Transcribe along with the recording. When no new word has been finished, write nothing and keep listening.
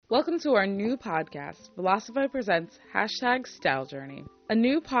Welcome to our new podcast, Velocify Presents #Style Journey, a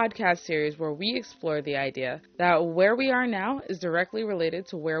new podcast series where we explore the idea that where we are now is directly related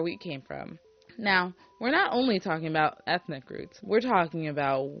to where we came from. Now, we're not only talking about ethnic roots, we're talking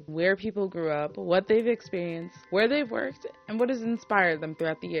about where people grew up, what they've experienced, where they've worked, and what has inspired them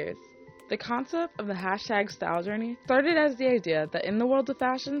throughout the years. The concept of the #Style Journey started as the idea that in the world of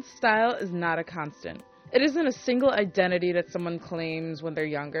fashion, style is not a constant. It isn't a single identity that someone claims when they're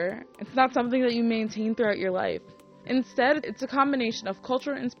younger. It's not something that you maintain throughout your life. Instead, it's a combination of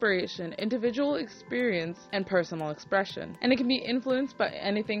cultural inspiration, individual experience, and personal expression. And it can be influenced by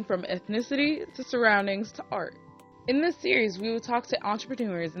anything from ethnicity to surroundings to art. In this series, we will talk to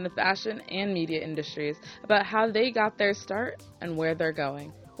entrepreneurs in the fashion and media industries about how they got their start and where they're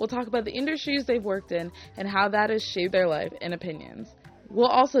going. We'll talk about the industries they've worked in and how that has shaped their life and opinions. We'll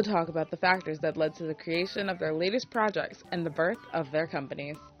also talk about the factors that led to the creation of their latest projects and the birth of their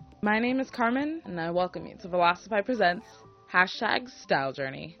companies. My name is Carmen, and I welcome you to Velocify Presents #Style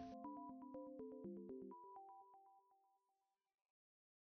Journey.